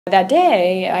That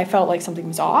day, I felt like something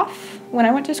was off when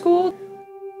I went to school.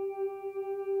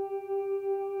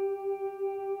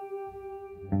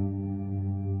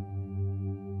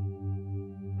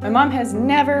 My mom has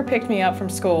never picked me up from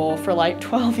school for like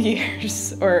 12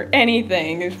 years or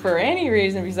anything for any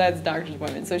reason besides doctor's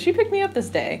appointment. So she picked me up this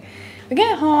day. We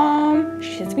get home,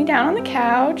 she sits me down on the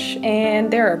couch,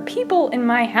 and there are people in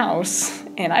my house,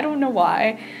 and I don't know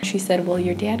why. She said, "Well,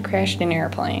 your dad crashed an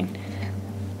airplane."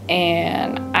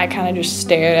 And I kind of just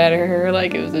stared at her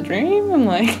like it was a dream. I'm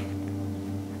like,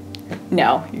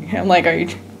 no. I'm like,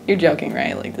 you're joking,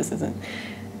 right? Like, this isn't.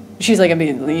 She's like, I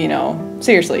mean, you know,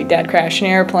 seriously, Dad crashed an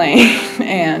airplane,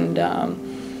 and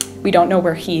we don't know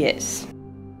where he is.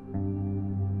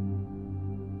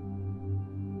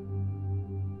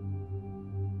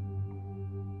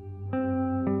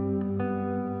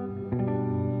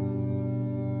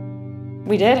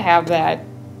 We did have that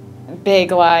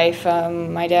big life.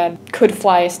 My dad could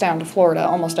fly us down to Florida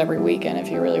almost every weekend if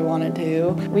he really wanted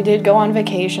to. We did go on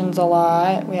vacations a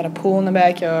lot. We had a pool in the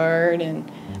backyard and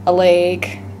a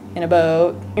lake and a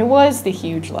boat. It was the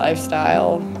huge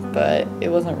lifestyle, but it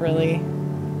wasn't really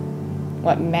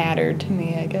what mattered to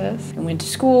me, I guess. I went to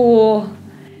school.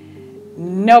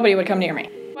 Nobody would come near me.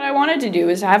 What I wanted to do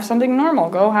is have something normal,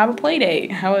 go have a play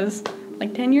date. I was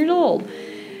like 10 years old.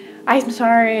 I'm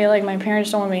sorry, like, my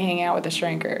parents don't want me to hang out with a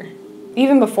Schrenker.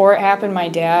 Even before it happened, my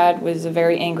dad was a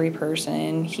very angry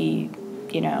person. He,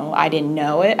 you know, I didn't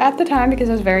know it at the time because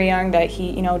I was very young, that he,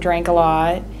 you know, drank a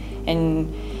lot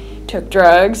and took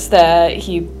drugs that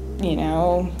he, you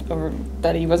know, or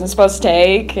that he wasn't supposed to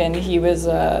take, and he was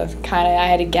kind of, I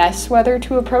had to guess whether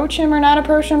to approach him or not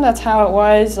approach him. That's how it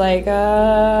was, like,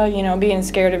 you know, being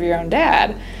scared of your own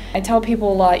dad. I tell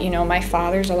people a lot, you know, my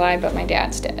father's alive, but my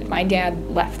dad's dead. My dad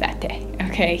left that day,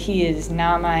 okay? He is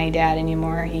not my dad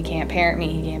anymore. He can't parent me,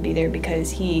 he can't be there because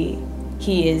he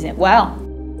isn't well.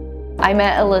 I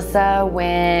met Alyssa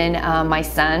when my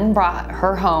son brought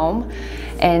her home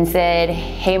and said,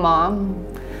 "Hey Mom,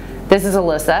 this is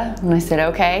Alyssa." And I said,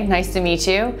 "Okay, nice to meet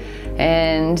you."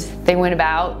 And they went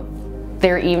about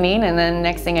their evening, and then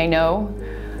next thing I know,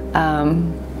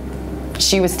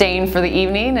 she was staying for the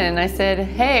evening, and I said,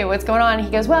 "Hey, what's going on?"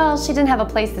 He goes, "Well, she didn't have a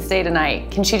place to stay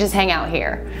tonight. Can she just hang out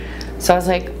here?" So I was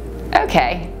like,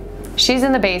 "Okay, she's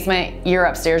in the basement, you're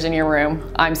upstairs in your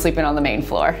room, I'm sleeping on the main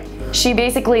floor." She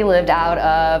basically lived out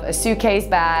of a suitcase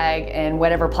bag and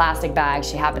whatever plastic bag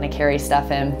she happened to carry stuff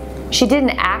in. She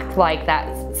didn't act like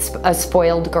a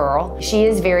spoiled girl. She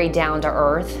is very down to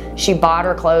earth. She bought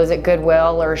her clothes at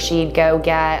Goodwill, or she'd go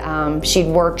get, she'd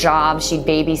work jobs, she'd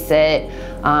babysit.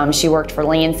 She worked for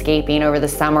landscaping over the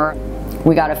summer.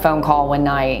 We got a phone call one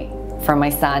night from my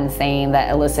son saying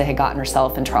that Alyssa had gotten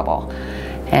herself in trouble.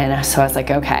 And so I was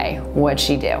like, okay, what'd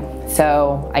she do?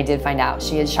 So I did find out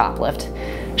she had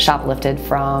shoplifted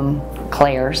from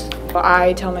Claire's.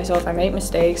 I tell myself I make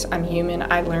mistakes, I'm human,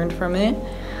 I learned from it.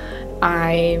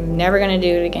 I'm never gonna do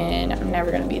it again, I'm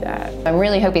never gonna be that. I'm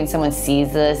really hoping someone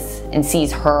sees this and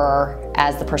sees her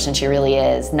as the person she really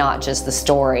is, not just the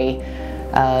story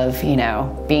of, you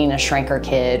know, being a Schrenker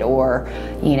kid, or,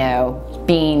 you know,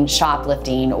 being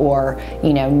shoplifting, or,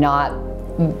 you know, not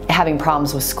having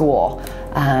problems with school.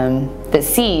 That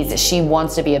sees that she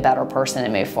wants to be a better person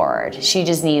and move forward. She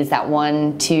just needs that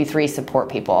 1, 2, 3 support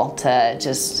people to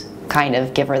just kind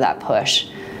of give her that push.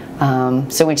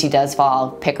 So when she does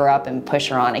fall, pick her up and push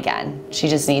her on again. She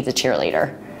just needs a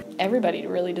cheerleader. Everybody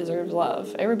really deserves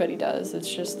love. Everybody does. It's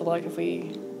just like, if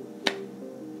we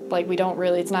don't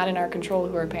really, it's not in our control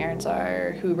who our parents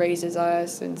are, who raises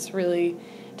us. It's really,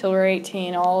 till we're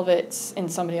 18, all of it's in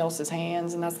somebody else's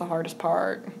hands, and that's the hardest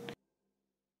part.